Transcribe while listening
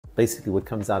basically what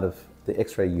comes out of the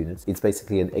X-ray unit, it's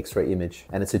basically an X-ray image,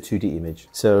 and it's a 2D image.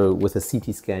 So with a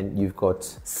CT scan, you've got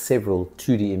several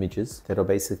 2D images that are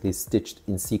basically stitched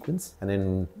in sequence, and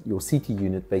then your CT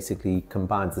unit basically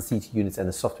combines, the CT units and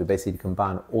the software basically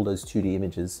combine all those 2D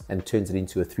images and turns it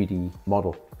into a 3D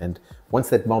model. And once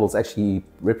that model is actually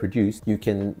reproduced, you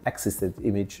can access that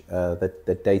image,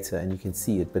 that data, and you can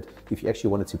see it. But if you actually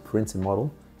wanted to print a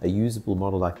model, a usable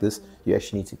model like this, you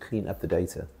actually need to clean up the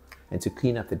data. And to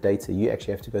clean up the data, you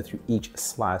actually have to go through each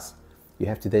slice. You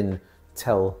have to then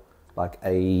tell like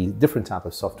a different type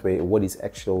of software what is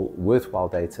actual worthwhile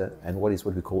data and what is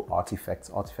what we call artifacts.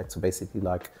 Artifacts are basically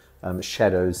like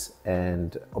shadows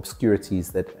and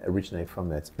obscurities that originate from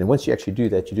that. And once you actually do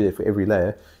that, you do that for every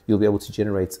layer, you'll be able to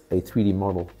generate a 3D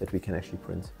model that we can actually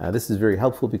print. This is very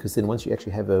helpful because then once you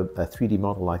actually have a 3D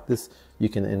model like this, you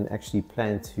can then actually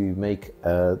plan to make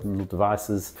little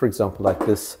devices, for example, like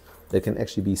this, that can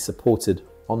actually be supported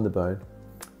on the bone,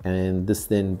 and this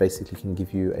then basically can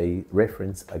give you a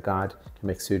reference, a guide to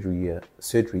make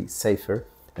surgery safer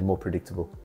and more predictable.